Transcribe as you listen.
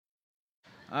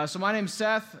So my name's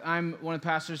Seth. I'm one of the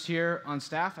pastors here on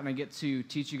staff, and I get to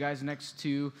teach you guys the next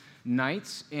 2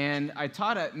 nights. And I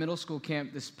taught at middle school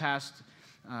camp this past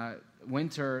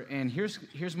winter, and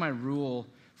here's my rule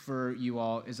for you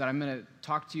all, is that I'm going to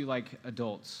talk to you like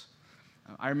adults.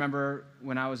 I remember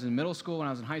when I was in middle school, when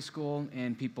I was in high school,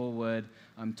 and people would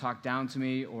talk down to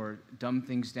me or dumb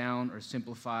things down or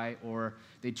simplify, or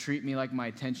they'd treat me like my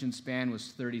attention span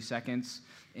was 30 seconds.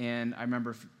 And I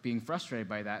remember being frustrated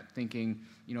by that, thinking,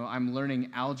 I'm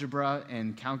learning algebra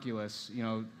and calculus,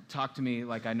 talk to me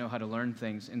like I know how to learn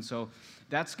things. And so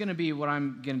that's going to be what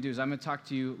I'm going to do, is I'm going to talk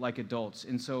to you like adults.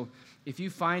 And so if you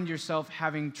find yourself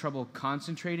having trouble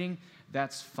concentrating,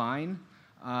 that's fine.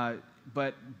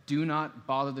 But do not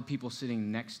bother the people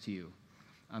sitting next to you.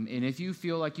 And if you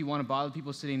feel like you want to bother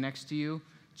people sitting next to you,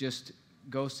 just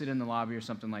go sit in the lobby or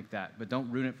something like that. But don't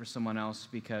ruin it for someone else,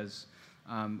 because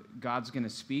God's going to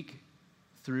speak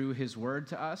through his word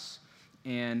to us.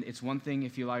 And it's one thing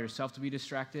if you allow yourself to be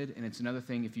distracted, and it's another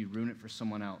thing if you ruin it for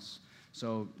someone else.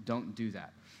 So don't do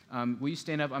that. Will you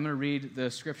stand up? I'm going to read the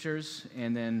scriptures,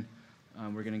 and then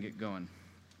we're going to get going.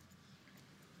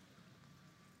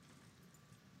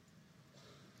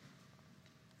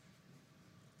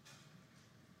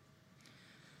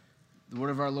 The word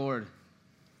of our Lord.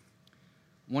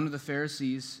 One of the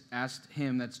Pharisees asked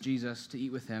him, that's Jesus, to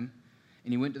eat with him,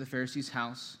 and he went to the Pharisee's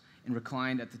house and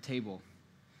reclined at the table.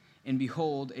 And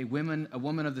behold, a woman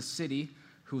of the city,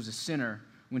 who was a sinner,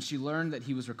 when she learned that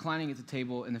he was reclining at the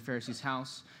table in the Pharisee's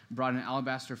house, brought an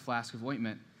alabaster flask of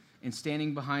ointment, and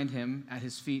standing behind him at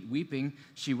his feet, weeping,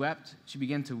 she wept. She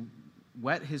began to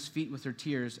wet his feet with her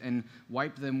tears and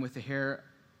wiped them with the hair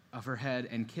of her head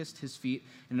and kissed his feet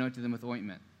and anointed them with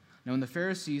ointment. Now when the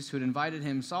Pharisees who had invited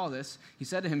him saw this, he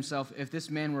said to himself, if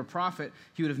this man were a prophet,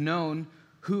 he would have known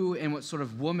who and what sort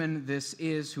of woman this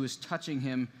is who is touching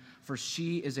him, for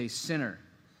she is a sinner.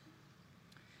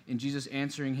 And Jesus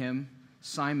answering,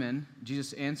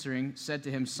 said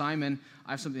to him, Simon,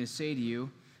 I have something to say to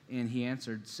you. And he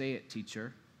answered, say it,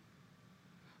 teacher.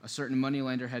 A certain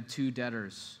moneylender had 2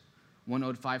 debtors. One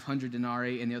owed 500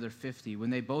 denarii and the other 50.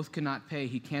 When they both could not pay,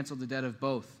 he canceled the debt of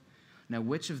both. Now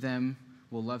which of them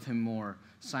will love him more?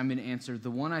 Simon answered,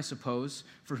 the one, I suppose,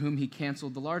 for whom he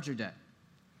canceled the larger debt.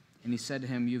 And he said to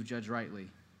him, you have judged rightly.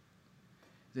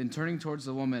 Then turning towards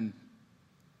the woman,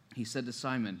 he said to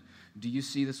Simon, do you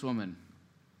see this woman?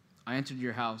 I entered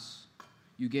your house.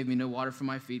 You gave me no water for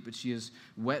my feet, but she has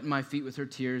wet my feet with her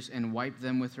tears and wiped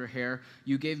them with her hair.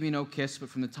 You gave me no kiss, but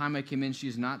from the time I came in, she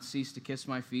has not ceased to kiss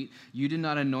my feet. You did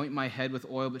not anoint my head with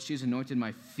oil, but she has anointed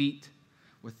my feet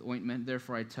with ointment.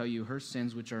 Therefore I tell you, her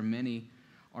sins, which are many,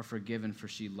 are forgiven, for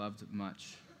she loved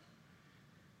much.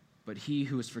 But he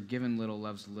who is forgiven little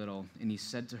loves little. And he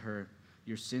said to her,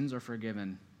 your sins are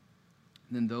forgiven.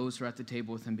 Then those who were at the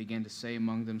table with him began to say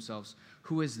among themselves,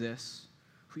 who is this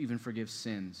who even forgives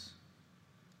sins?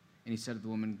 And he said to the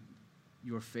woman,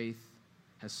 your faith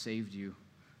has saved you.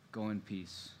 Go in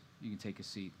peace. You can take a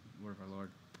seat. Word of our Lord.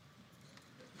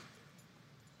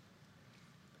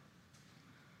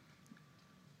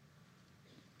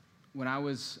 When I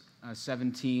was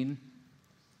 17,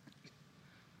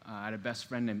 I had a best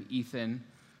friend named Ethan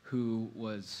who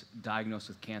was diagnosed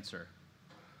with cancer.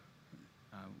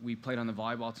 We played on the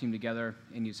volleyball team together,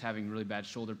 and he was having really bad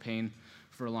shoulder pain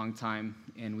for a long time,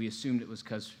 and we assumed it was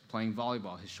because playing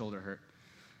volleyball, his shoulder hurt.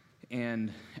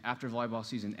 And after volleyball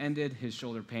season ended, his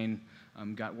shoulder pain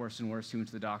got worse and worse. He went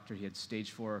to the doctor. He had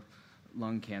stage 4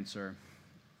 lung cancer,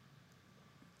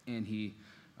 and he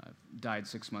died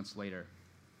 6 months later.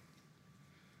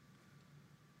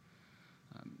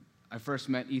 I first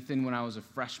met Ethan when I was a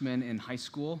freshman in high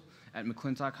school at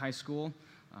McClintock High School,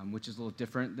 which is a little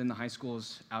different than the high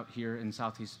schools out here in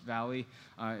Southeast Valley.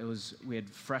 We had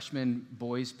freshman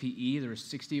boys PE. There were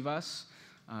 60 of us.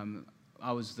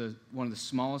 I was one of the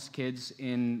smallest kids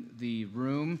in the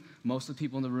room. Most of the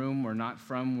people in the room were not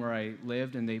from where I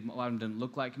lived, and a lot of them didn't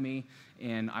look like me.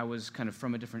 And I was kind of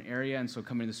from a different area, and so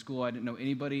coming to school, I didn't know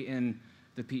anybody in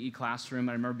the PE classroom.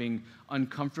 I remember being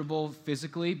uncomfortable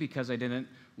physically because I didn't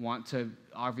want to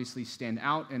obviously stand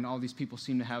out, and all these people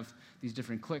seemed to have these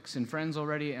different cliques and friends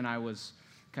already, and I was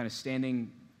kind of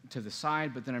standing to the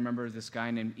side. But then I remember this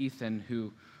guy named Ethan,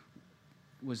 who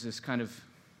was this kind of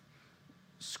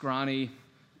scrawny,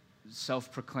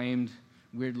 self-proclaimed,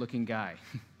 weird-looking guy.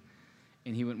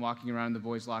 And he went walking around the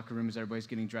boys' locker room as everybody's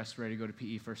getting dressed, ready to go to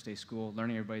PE first day school,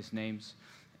 learning everybody's names,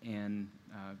 and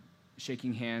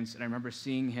shaking hands. And I remember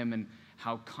seeing him and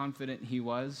how confident he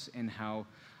was, and how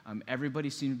everybody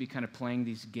seemed to be kind of playing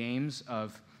these games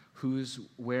of who's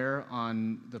where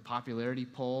on the popularity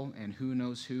poll and who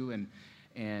knows who,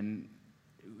 and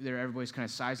everybody's kind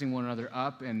of sizing one another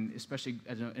up, and especially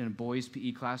in a boys'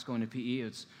 PE class going to PE,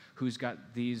 it's who's got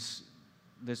whose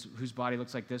body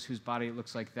looks like this, whose body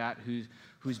looks like that,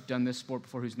 who's done this sport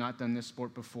before, who's not done this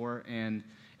sport before, and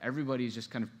everybody's just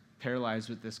kind of paralyzed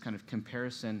with this kind of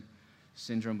comparison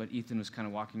syndrome. But Ethan was kind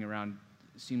of walking around,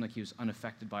 it seemed like he was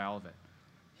unaffected by all of it.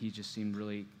 He just seemed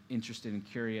really interested and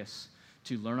curious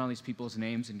to learn all these people's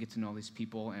names and get to know all these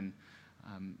people and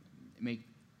make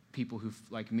people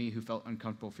like me who felt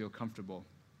uncomfortable feel comfortable.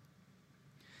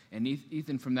 And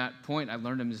Ethan, from that point, I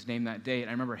learned his name that day, and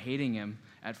I remember hating him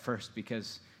at first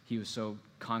because he was so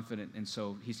confident, and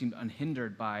so he seemed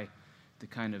unhindered by the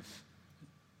kind of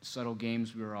subtle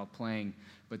games we were all playing.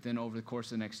 But then over the course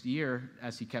of the next year,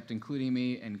 as he kept including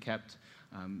me and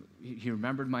he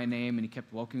remembered my name and he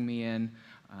kept welcoming me in,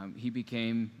 he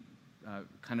became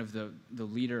kind of the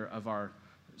leader of our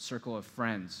circle of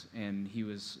friends. And he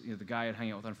was the guy I'd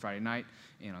hang out with on Friday night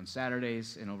and on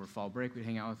Saturdays, and over fall break we'd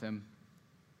hang out with him.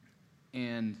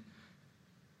 And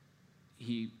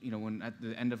he, when at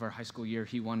the end of our high school year,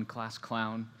 he won class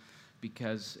clown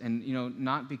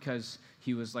not because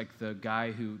he was like the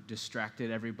guy who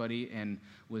distracted everybody and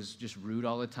was just rude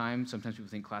all the time. Sometimes people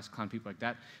think class clown people like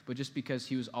that, but just because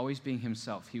he was always being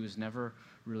himself. He was never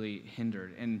really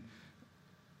hindered. And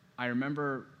I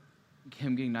remember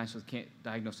him getting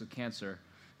diagnosed with cancer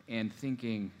and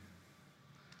thinking,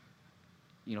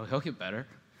 he'll get better.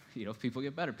 People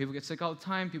get better. People get sick all the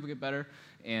time. People get better.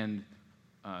 And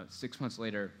 6 months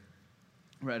later,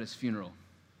 we're at his funeral.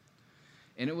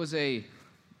 And it was a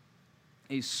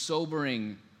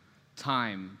sobering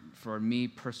time for me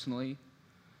personally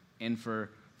and for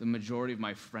the majority of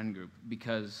my friend group,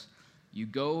 because you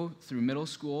go through middle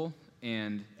school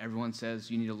and everyone says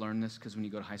you need to learn this because when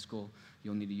you go to high school,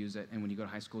 you'll need to use it. And when you go to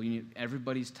high school,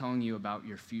 everybody's telling you about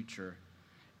your future.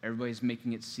 Everybody's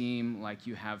making it seem like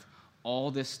you have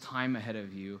all this time ahead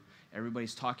of you.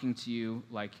 Everybody's talking to you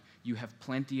like you have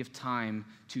plenty of time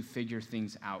to figure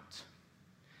things out.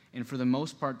 And for the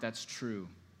most part, that's true.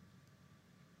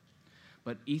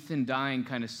 But Ethan dying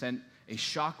kind of sent a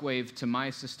shockwave to my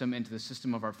system and to the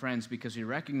system of our friends, because we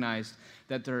recognized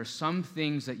that there are some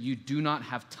things that you do not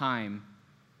have time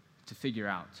to figure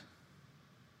out.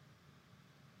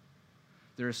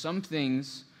 There are some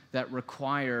things that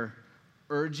require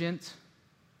urgent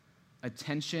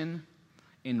attention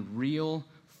and real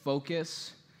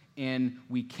focus, and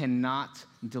we cannot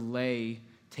delay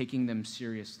taking them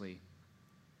seriously.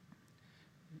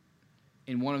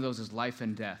 And one of those is life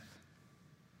and death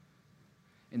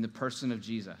in the person of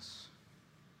Jesus.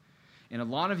 And a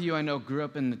lot of you I know grew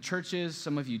up in the churches,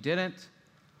 some of you didn't,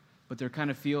 but there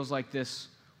kind of feels like this,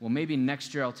 well, maybe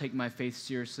next year I'll take my faith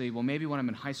seriously. Well, maybe when I'm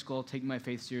in high school, I'll take my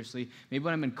faith seriously. Maybe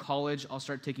when I'm in college, I'll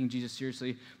start taking Jesus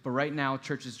seriously. But right now,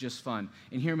 church is just fun.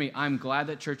 And hear me, I'm glad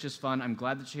that church is fun. I'm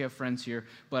glad that you have friends here.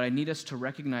 But I need us to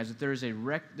recognize that there's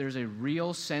a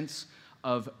real sense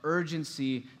of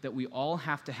urgency that we all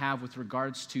have to have with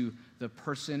regards to the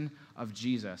person of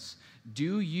Jesus.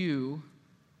 Do you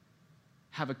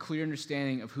have a clear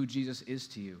understanding of who Jesus is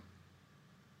to you?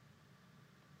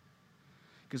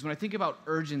 Because when I think about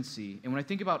urgency and when I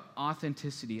think about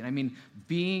authenticity, and I mean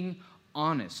being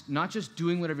honest, not just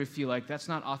doing whatever you feel like, that's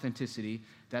not authenticity,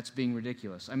 that's being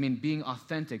ridiculous. I mean being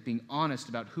authentic, being honest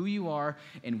about who you are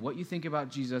and what you think about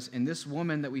Jesus. And this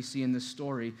woman that we see in this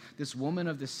story, this woman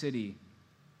of the city,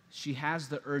 she has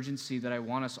the urgency that I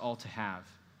want us all to have.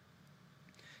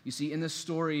 You see, in this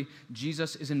story,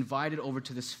 Jesus is invited over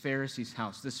to this Pharisee's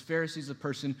house. This Pharisee is a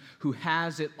person who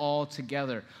has it all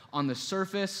together. On the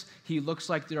surface, he looks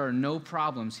like there are no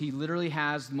problems. He literally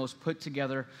has the most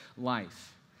put-together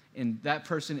life. And that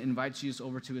person invites Jesus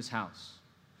over to his house.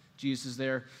 Jesus is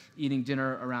there eating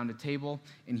dinner around a table,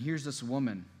 and here's this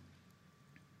woman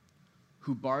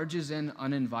who barges in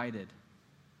uninvited.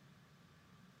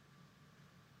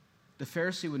 The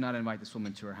Pharisee would not invite this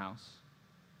woman to her house.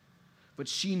 But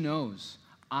she knows,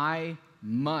 I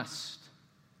must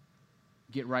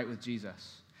get right with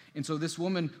Jesus. And so this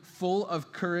woman, full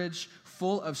of courage,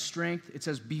 full of strength, it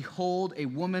says, behold, a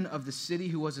woman of the city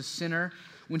who was a sinner.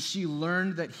 When she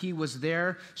learned that he was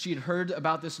there, she had heard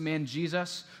about this man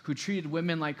Jesus who treated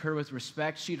women like her with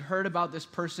respect. She'd heard about this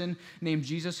person named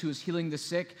Jesus who was healing the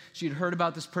sick. She'd heard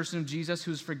about this person of Jesus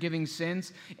who was forgiving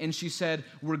sins. And she said,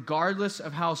 regardless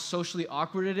of how socially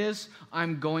awkward it is,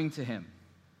 I'm going to him.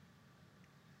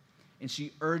 And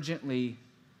she urgently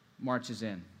marches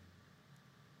in.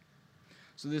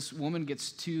 So this woman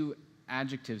gets two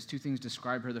adjectives, two things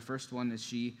describe her. The first one is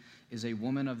she is a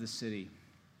woman of the city.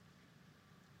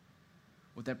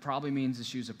 What that probably means is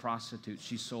she was a prostitute.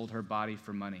 She sold her body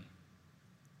for money.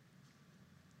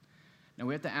 Now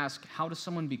we have to ask, how does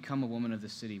someone become a woman of the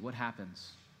city? What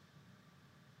happens?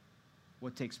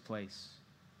 What takes place?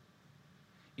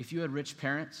 If you had rich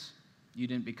parents, you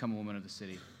didn't become a woman of the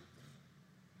city.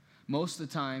 Most of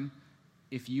the time,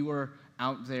 if you were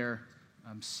out there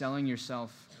selling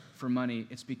yourself for money,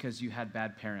 it's because you had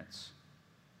bad parents.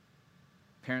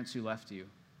 Parents who left you.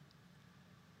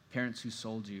 Parents who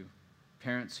sold you.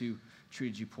 Parents who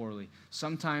treated you poorly.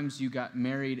 Sometimes you got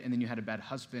married and then you had a bad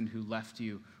husband who left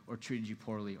you or treated you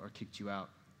poorly or kicked you out.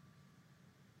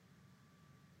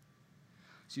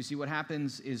 So you see, what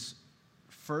happens is,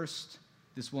 first,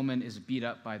 this woman is beat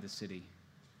up by the city.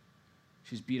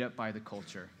 She's beat up by the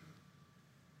culture.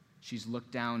 She's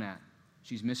looked down at.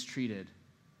 She's mistreated.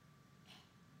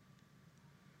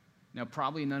 Now,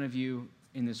 probably none of you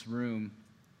in this room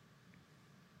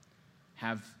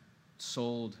have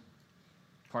sold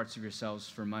parts of yourselves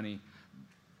for money,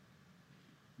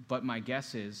 but my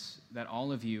guess is that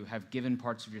all of you have given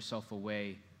parts of yourself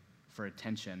away for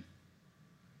attention,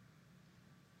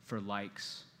 for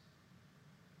likes,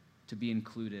 to be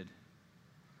included.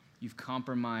 You've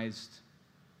compromised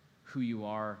who you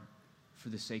are for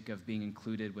the sake of being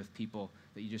included with people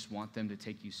that you just want them to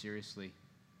take you seriously.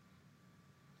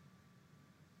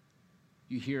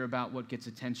 You hear about what gets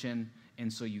attention,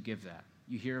 and so you give that.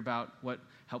 You hear about what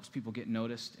helps people get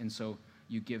noticed, and so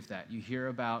you give that. You hear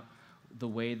about the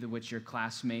way in which your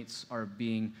classmates are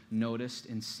being noticed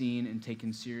and seen and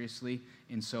taken seriously,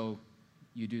 and so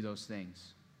you do those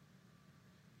things.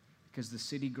 Because the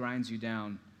city grinds you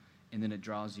down, and then it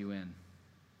draws you in.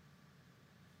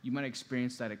 You might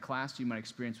experience that at class. You might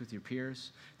experience with your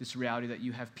peers this reality that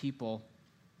you have people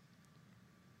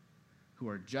who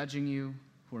are judging you,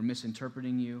 who are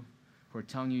misinterpreting you, who are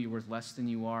telling you you're worth less than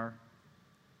you are,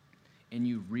 and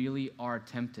you really are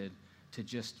tempted to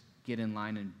just get in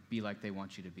line and be like they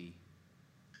want you to be.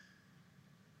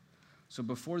 So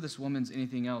before this woman's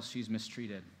anything else, she's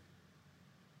mistreated.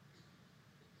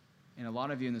 And a lot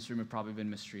of you in this room have probably been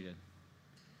mistreated.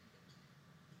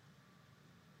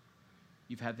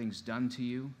 You've had things done to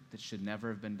you that should never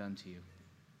have been done to you.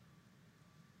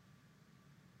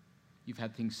 You've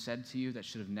had things said to you that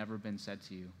should have never been said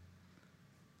to you.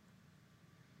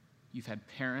 You've had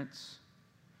parents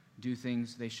do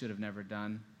things they should have never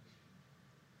done,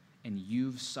 and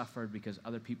you've suffered because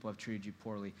other people have treated you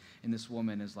poorly. And this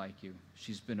woman is like you.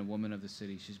 She's been a woman of the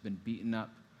city. She's been beaten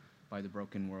up by the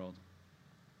broken world.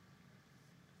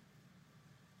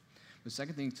 The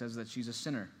second thing it says that she's a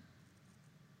sinner.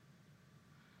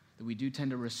 That we do tend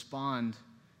to respond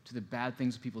to the bad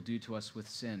things people do to us with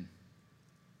sin.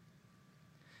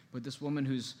 But this woman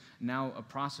who's now a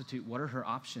prostitute, what are her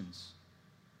options?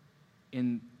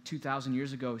 In 2,000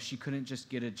 years ago, she couldn't just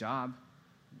get a job.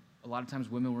 A lot of times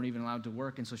women weren't even allowed to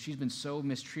work, and so she's been so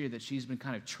mistreated that she's been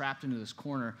kind of trapped into this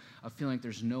corner of feeling like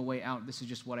there's no way out. This is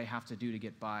just what I have to do to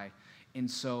get by. And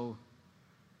so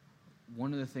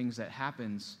one of the things that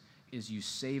happens is you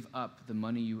save up the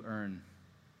money you earn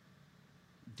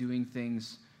doing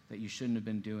things that you shouldn't have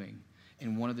been doing.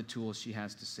 And one of the tools she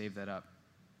has to save that up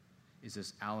is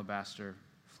this alabaster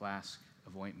flask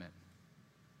of ointment.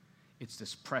 It's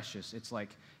this precious, it's like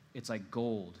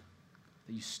gold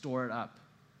that you store it up,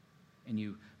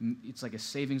 and it's like a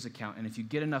savings account. And if you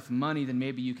get enough money, then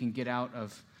maybe you can get out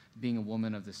of being a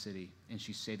woman of the city. And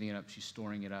she's saving it up, she's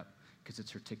storing it up, because it's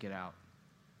her ticket out.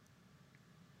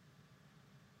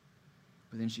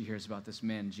 But then she hears about this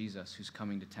man, Jesus, who's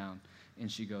coming to town, and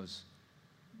she goes,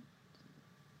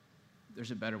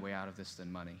 there's a better way out of this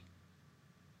than money.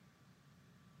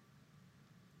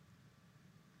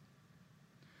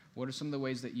 What are some of the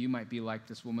ways that you might be like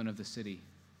this woman of the city?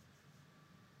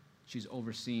 She's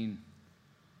overseen,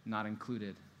 not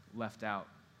included, left out.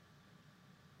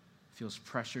 Feels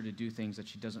pressure to do things that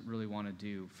she doesn't really want to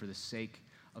do for the sake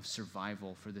of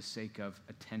survival, for the sake of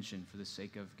attention, for the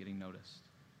sake of getting noticed.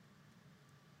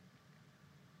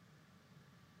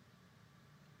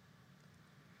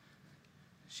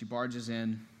 She barges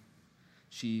in.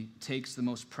 She takes the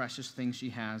most precious thing she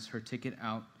has, her ticket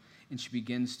out, and she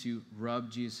begins to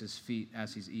rub Jesus' feet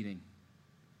as he's eating.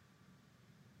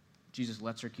 Jesus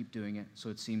lets her keep doing it, so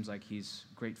it seems like he's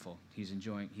grateful. He's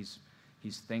enjoying,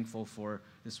 he's thankful for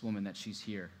this woman that she's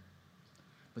here.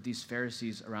 But these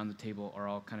Pharisees around the table are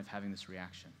all kind of having this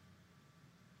reaction.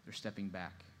 They're stepping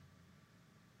back.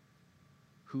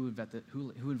 Who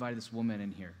invited this woman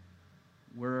in here?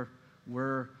 We're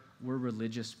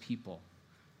religious people.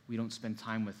 We don't spend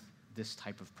time with this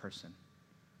type of person.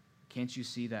 Can't you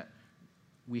see that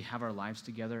we have our lives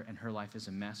together and her life is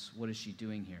a mess? What is she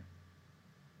doing here?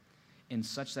 And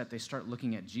such that they start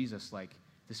looking at Jesus like,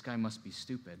 this guy must be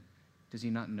stupid. Does he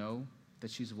not know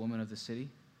that she's a woman of the city?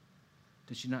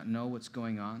 Does she not know what's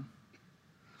going on?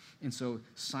 And so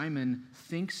Simon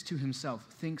thinks to himself,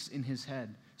 thinks in his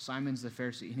head. Simon's the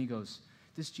Pharisee, and he goes,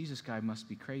 this Jesus guy must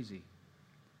be crazy.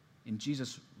 And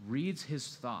Jesus reads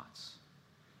his thoughts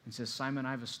and says, Simon,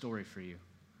 I have a story for you.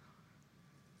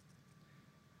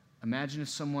 Imagine if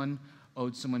someone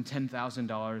owed someone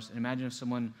 $10,000, and imagine if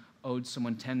someone owed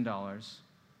someone $10,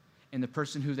 and the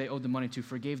person who they owed the money to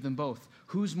forgave them both.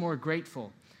 Who's more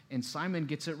grateful? And Simon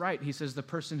gets it right. He says the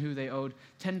person who they owed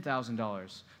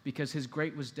 $10,000 because his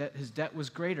debt was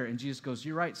greater. And Jesus goes,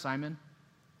 you're right, Simon.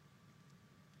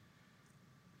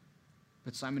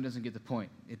 But Simon doesn't get the point.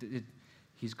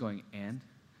 He's going, and?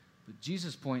 But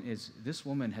Jesus' point is this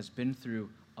woman has been through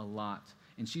a lot,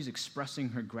 and she's expressing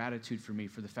her gratitude for me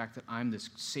for the fact that I'm this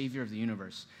Savior of the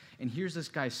universe. And here's this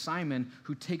guy, Simon,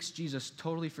 who takes Jesus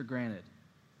totally for granted.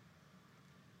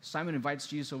 Simon invites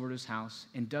Jesus over to his house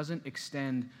and doesn't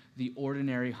extend the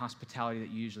ordinary hospitality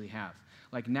that you usually have.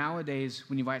 Like nowadays,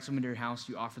 when you invite someone to your house,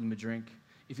 you offer them a drink.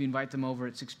 If you invite them over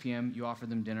at 6 p.m., you offer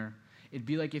them dinner. It'd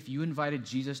be like if you invited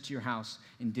Jesus to your house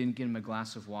and didn't get him a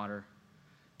glass of water,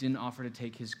 didn't offer to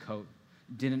take his coat,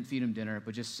 didn't feed him dinner,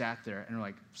 but just sat there and were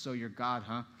like, so you're God,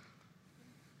 huh?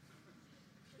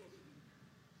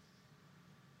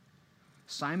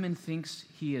 Simon thinks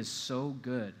he is so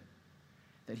good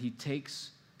that he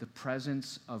takes the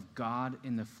presence of God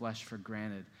in the flesh for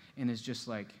granted and is just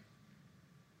like,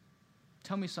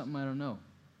 tell me something I don't know.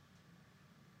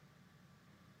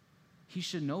 He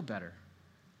should know better.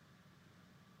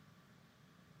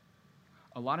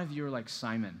 A lot of you are like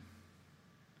Simon.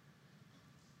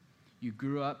 You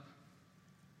grew up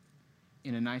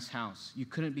in a nice house. You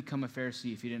couldn't become a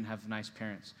Pharisee if you didn't have nice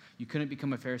parents. You couldn't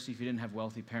become a Pharisee if you didn't have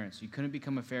wealthy parents. You couldn't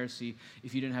become a Pharisee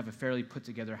if you didn't have a fairly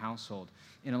put-together household.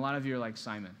 And a lot of you are like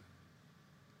Simon.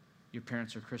 Your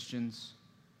parents are Christians.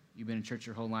 You've been in church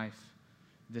your whole life.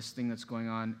 This thing that's going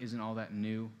on isn't all that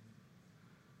new.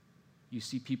 You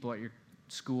see people at your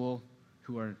school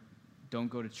who don't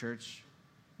go to church.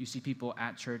 You see people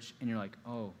at church, and you're like,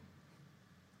 oh,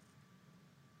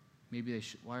 maybe they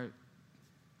should. Why?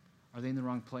 Are they in the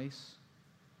wrong place?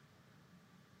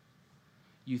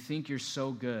 You think you're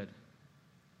so good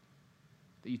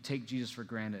that you take Jesus for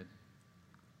granted.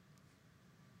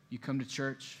 You come to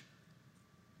church,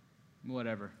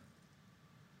 whatever.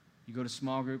 You go to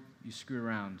small group, you screw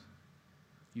around.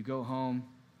 You go home,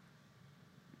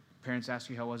 parents ask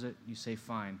you, how was it? You say,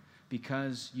 fine,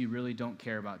 because you really don't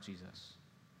care about Jesus.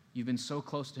 You've been so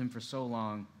close to him for so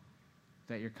long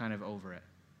that you're kind of over it.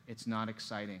 It's not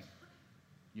exciting.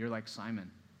 You're like Simon.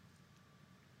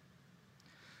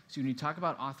 So when you talk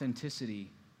about authenticity,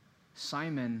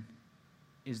 Simon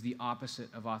is the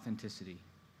opposite of authenticity.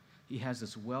 He has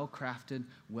this well-crafted,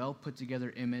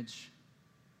 well-put-together image.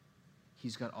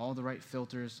 He's got all the right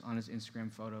filters on his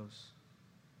Instagram photos.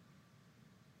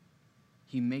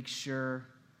 He makes sure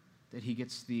that he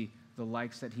gets the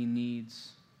likes that he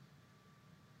needs.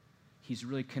 He's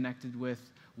really connected with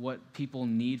what people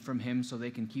need from him so they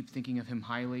can keep thinking of him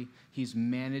highly. He's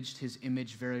managed his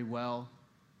image very well.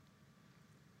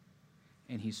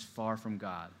 And he's far from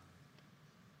God.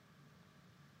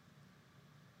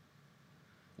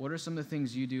 What are some of the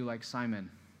things you do like Simon?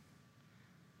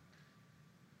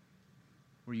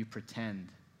 Where you pretend.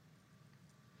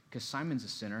 Because Simon's a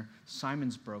sinner.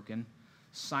 Simon's broken.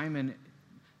 Simon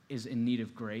is in need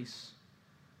of grace.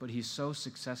 But he's so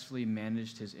successfully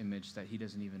managed his image that he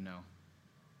doesn't even know.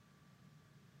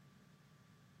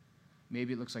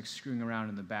 Maybe it looks like screwing around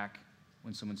in the back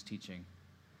when someone's teaching.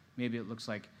 Maybe it looks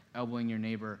like elbowing your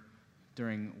neighbor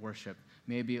during worship.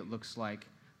 Maybe it looks like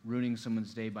ruining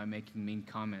someone's day by making mean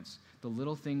comments. The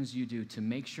little things you do to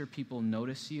make sure people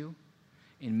notice you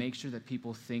and make sure that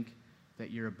people think that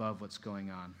you're above what's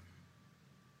going on.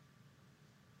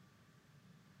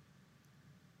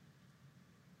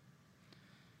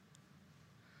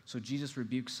 So Jesus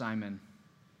rebukes Simon.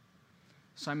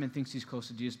 Simon thinks he's close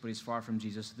to Jesus, but he's far from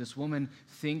Jesus. This woman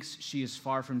thinks she is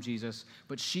far from Jesus,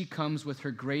 but she comes with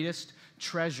her greatest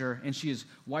treasure, and she is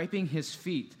wiping his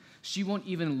feet. She won't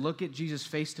even look at Jesus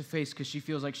face to face because she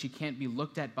feels like she can't be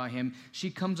looked at by him. She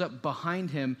comes up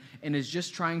behind him and is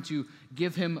just trying to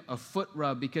give him a foot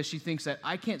rub because she thinks that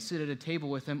I can't sit at a table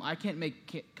with him. I can't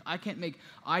make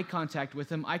eye contact with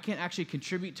him. I can't actually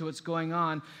contribute to what's going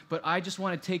on, but I just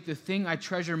want to take the thing I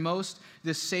treasure most,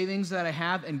 this savings that I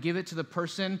have, and give it to the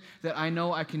person that I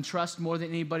know I can trust more than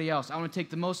anybody else. I want to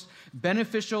take the most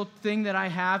beneficial thing that I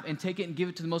have and take it and give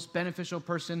it to the most beneficial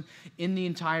person in the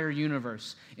entire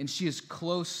universe. And she is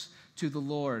close to the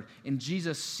Lord. And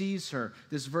Jesus sees her.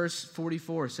 This verse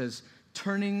 44 says,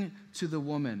 turning to the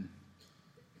woman.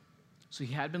 So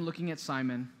he had been looking at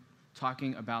Simon,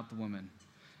 talking about the woman.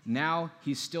 Now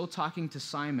he's still talking to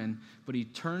Simon, but he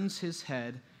turns his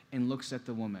head and looks at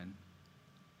the woman.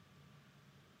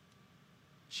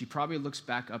 She probably looks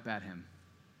back up at him.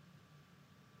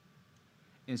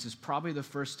 And this is probably the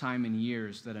first time in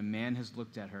years that a man has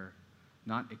looked at her,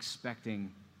 not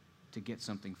expecting to get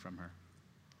something from her.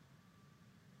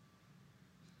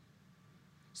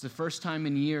 It's the first time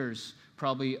in years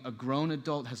probably a grown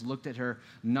adult has looked at her,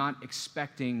 not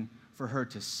expecting for her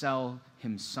to sell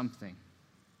him something.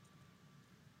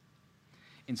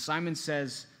 And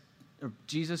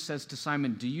Jesus says to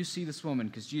Simon, do you see this woman?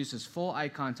 Because Jesus has full eye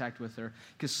contact with her.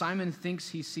 Because Simon thinks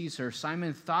he sees her.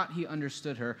 Simon thought he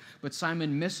understood her, but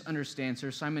Simon misunderstands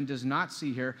her. Simon does not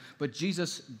see her, but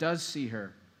Jesus does see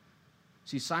her.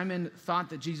 See, Simon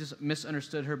thought that Jesus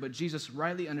misunderstood her, but Jesus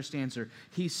rightly understands her.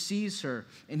 He sees her,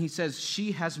 and he says,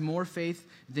 she has more faith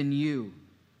than you.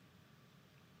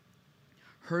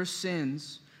 Her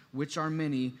sins, which are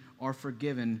many, are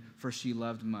forgiven, for she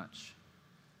loved much.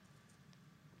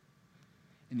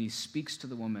 And he speaks to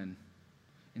the woman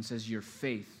and says, your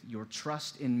faith, your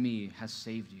trust in me has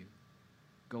saved you.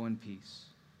 Go in peace.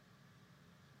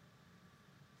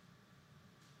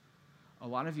 A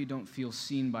lot of you don't feel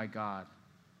seen by God.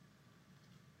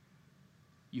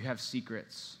 You have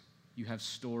secrets. You have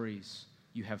stories.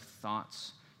 You have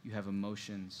thoughts. You have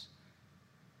emotions.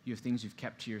 You have things you've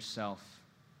kept to yourself.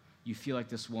 You feel like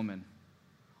this woman.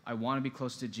 I want to be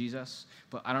close to Jesus,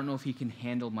 but I don't know if he can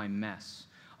handle my mess.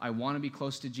 I want to be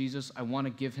close to Jesus. I want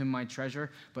to give him my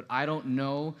treasure, but I don't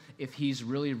know if he's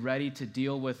really ready to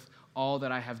deal with all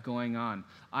that I have going on.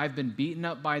 I've been beaten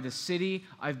up by the city.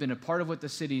 I've been a part of what the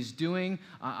city's doing.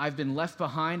 I've been left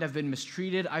behind. I've been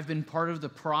mistreated. I've been part of the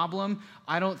problem.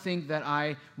 I don't think that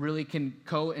I really can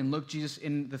go and look Jesus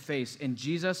in the face. And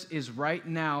Jesus is right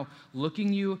now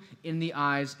looking you in the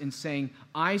eyes and saying,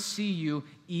 I see you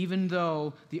even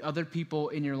though the other people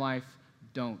in your life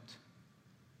don't.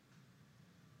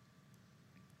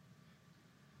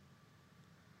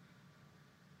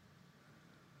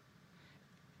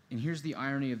 And here's the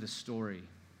irony of the story.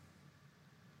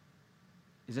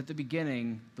 Is at the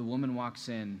beginning, the woman walks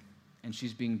in and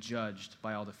she's being judged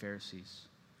by all the Pharisees.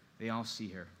 They all see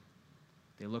her.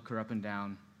 They look her up and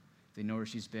down. They know where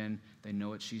she's been. They know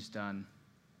what she's done.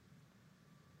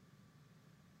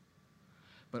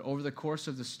 But over the course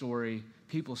of the story,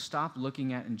 people stop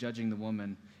looking at and judging the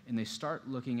woman, and they start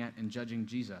looking at and judging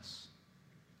Jesus,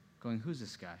 going, who's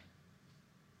this guy?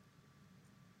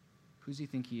 Who does he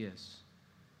think he is?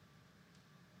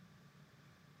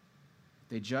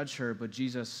 They judge her, but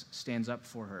Jesus stands up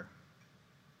for her.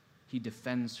 He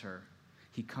defends her.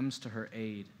 He comes to her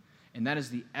aid. And that is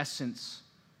the essence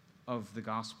of the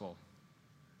gospel.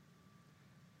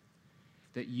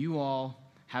 That you all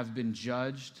have been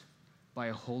judged by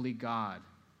a holy God,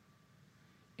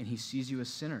 and he sees you as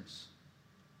sinners.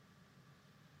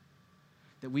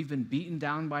 That we've been beaten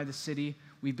down by the city.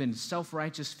 We've been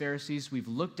self-righteous Pharisees. We've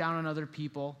looked down on other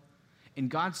people. And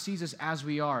God sees us as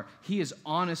we are. He is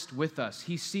honest with us.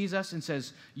 He sees us and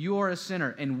says, you are a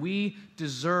sinner, and we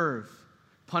deserve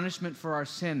punishment for our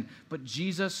sin. But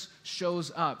Jesus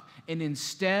shows up, and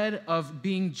instead of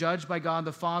being judged by God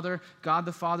the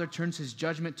Father turns his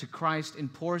judgment to Christ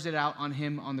and pours it out on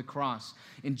him on the cross.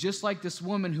 And just like this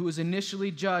woman who was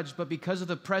initially judged, but because of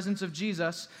the presence of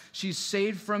Jesus, she's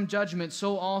saved from judgment,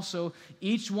 so also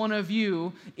each one of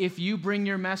you, if you bring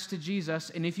your mess to Jesus,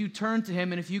 and if you turn to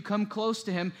him, and if you come close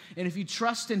to him, and if you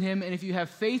trust in him, and if you have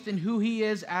faith in who he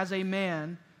is as a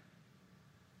man,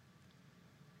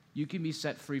 you can be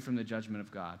set free from the judgment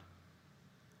of God.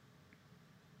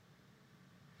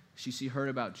 She heard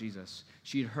about Jesus.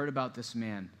 She had heard about this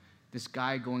man, this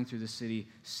guy going through the city,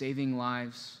 saving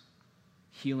lives,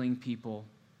 healing people,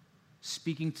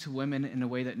 speaking to women in a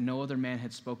way that no other man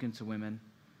had spoken to women.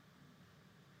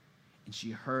 And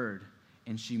she heard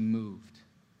and she moved.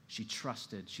 She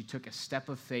trusted. She took a step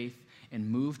of faith and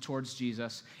moved towards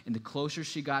Jesus. And the closer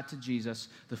she got to Jesus,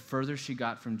 the further she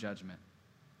got from judgment.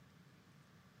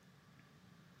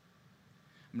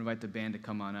 I'm going to invite the band to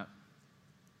come on up.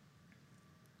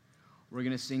 We're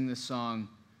going to sing this song,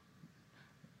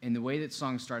 and the way that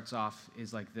song starts off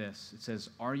is like this. It says,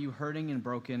 are you hurting and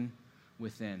broken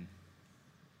within?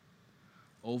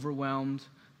 Overwhelmed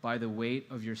by the weight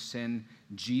of your sin,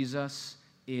 Jesus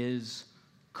is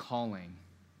calling.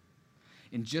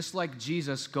 And just like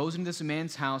Jesus goes into this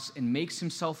man's house and makes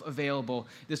himself available,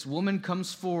 this woman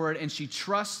comes forward and she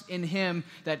trusts in him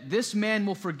that this man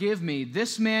will forgive me,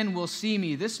 this man will see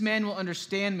me, this man will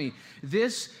understand me,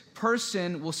 this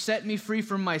person will set me free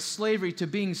from my slavery to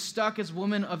being stuck as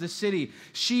woman of the city.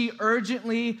 She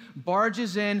urgently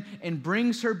barges in and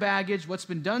brings her baggage, what's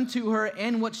been done to her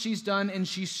and what she's done, and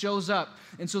she shows up.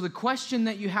 And so the question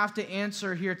that you have to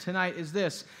answer here tonight is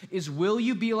this, is will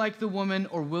you be like the woman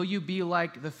or will you be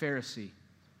like the Pharisee?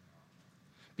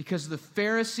 Because the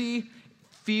Pharisee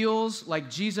feels like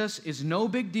Jesus is no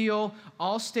big deal.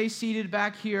 I'll stay seated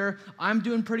back here. I'm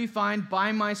doing pretty fine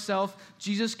by myself.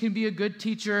 Jesus can be a good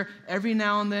teacher every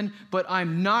now and then, but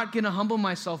I'm not going to humble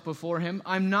myself before him.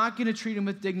 I'm not going to treat him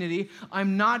with dignity.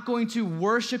 I'm not going to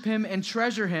worship him and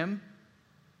treasure him.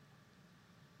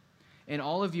 And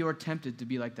all of you are tempted to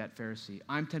be like that Pharisee.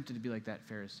 I'm tempted to be like that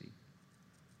Pharisee.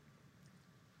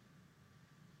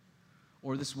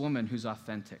 Or this woman who's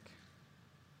authentic,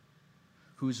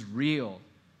 who's real,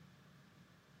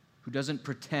 who doesn't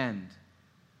pretend.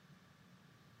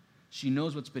 She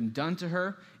knows what's been done to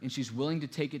her, and she's willing to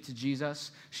take it to Jesus.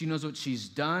 She knows what she's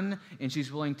done, and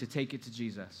she's willing to take it to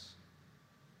Jesus.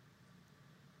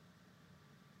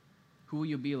 Who will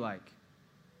you be like?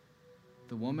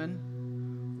 The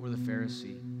woman or the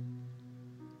Pharisee?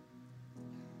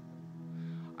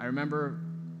 I remember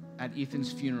at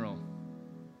Ethan's funeral,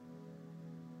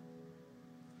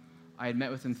 I had met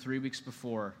with him 3 weeks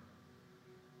before.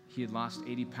 He had lost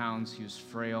 80 pounds. He was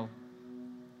frail.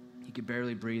 He could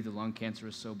barely breathe. The lung cancer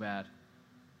was so bad.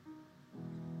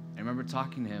 I remember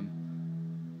talking to him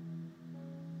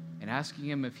and asking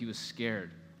him if he was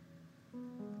scared.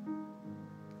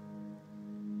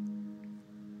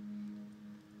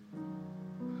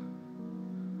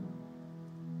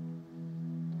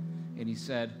 And he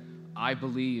said, I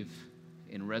believe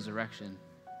in resurrection.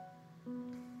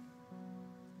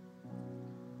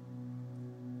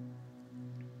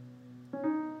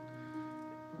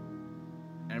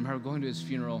 I remember going to his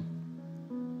funeral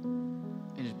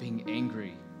and just being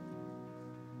angry,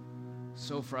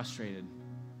 so frustrated.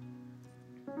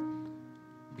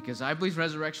 Because I believe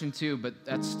resurrection too, but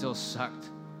that still sucked.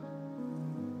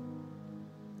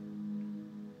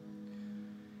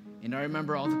 And I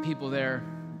remember all the people there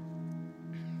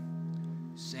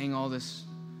saying all this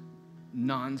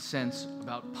nonsense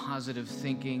about positive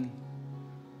thinking.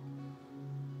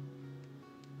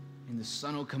 And the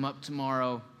sun will come up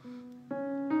tomorrow.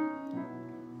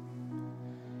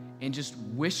 And just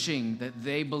wishing that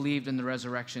they believed in the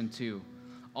resurrection too.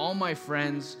 All my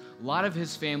friends, a lot of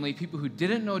his family, people who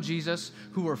didn't know Jesus,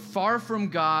 who were far from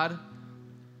God,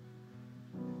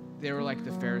 they were like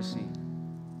the Pharisee.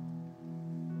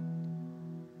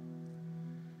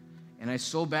 And I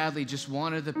so badly just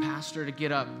wanted the pastor to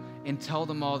get up and tell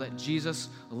them all that Jesus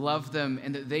loved them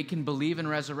and that they can believe in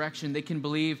resurrection, they can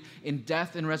believe in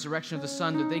death and resurrection of the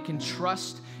Son, that they can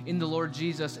trust in the Lord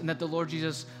Jesus and that the Lord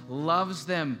Jesus loves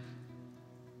them.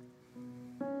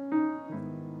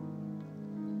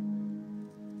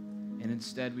 And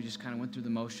instead, we just kind of went through the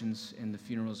motions and the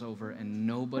funeral's over and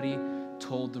nobody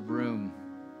told the room,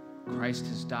 Christ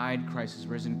has died, Christ is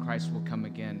risen, Christ will come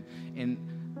again. And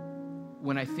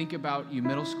when I think about you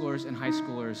middle schoolers and high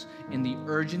schoolers and the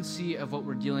urgency of what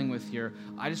we're dealing with here,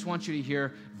 I just want you to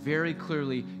hear very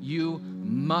clearly, you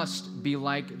must be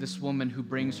like this woman who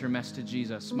brings her mess to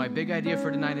Jesus. My big idea for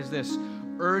tonight is this: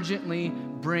 urgently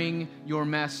bring your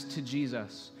mess to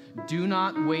Jesus. Do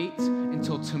not wait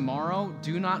until tomorrow.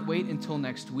 Do not wait until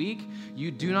next week.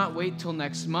 You do not wait till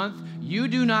next month. You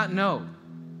do not know.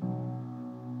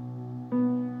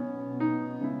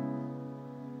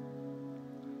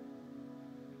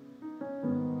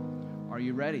 Are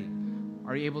you ready?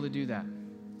 Are you able to do that?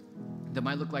 That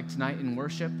might look like tonight in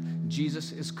worship.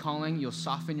 Jesus is calling. You'll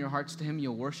soften your hearts to him.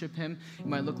 You'll worship him. It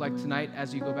might look like tonight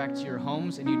as you go back to your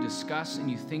homes and you discuss and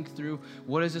you think through,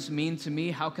 what does this mean to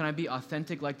me? How can I be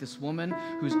authentic like this woman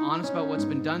who's honest about what's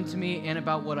been done to me and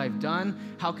about what I've done?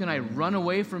 How can I run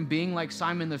away from being like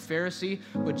Simon the Pharisee?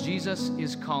 But Jesus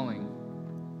is calling.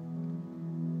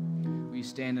 Will you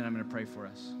stand and I'm going to pray for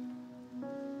us.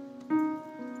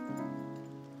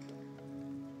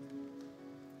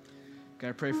 God,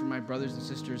 I pray for my brothers and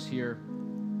sisters here,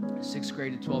 6th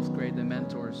grade to 12th grade, the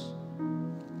mentors.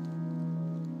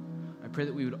 I pray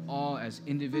that we would all, as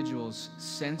individuals,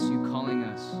 sense you calling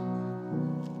us.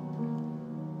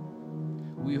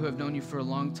 We who have known you for a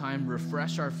long time,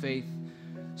 refresh our faith.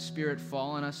 Spirit,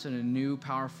 fall on us in a new,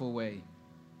 powerful way.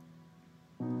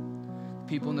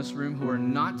 People in this room who are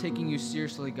not taking you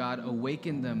seriously, God,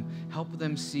 awaken them. Help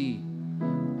them see.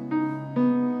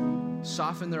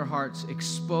 Soften their hearts,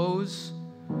 expose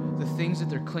the things that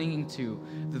they're clinging to,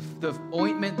 the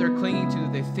ointment they're clinging to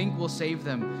that they think will save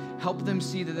them. Help them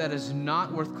see that that is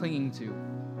not worth clinging to.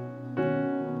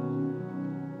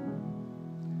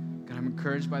 God, I'm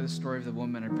encouraged by the story of the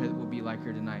woman. I pray that we'll be like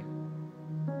her tonight.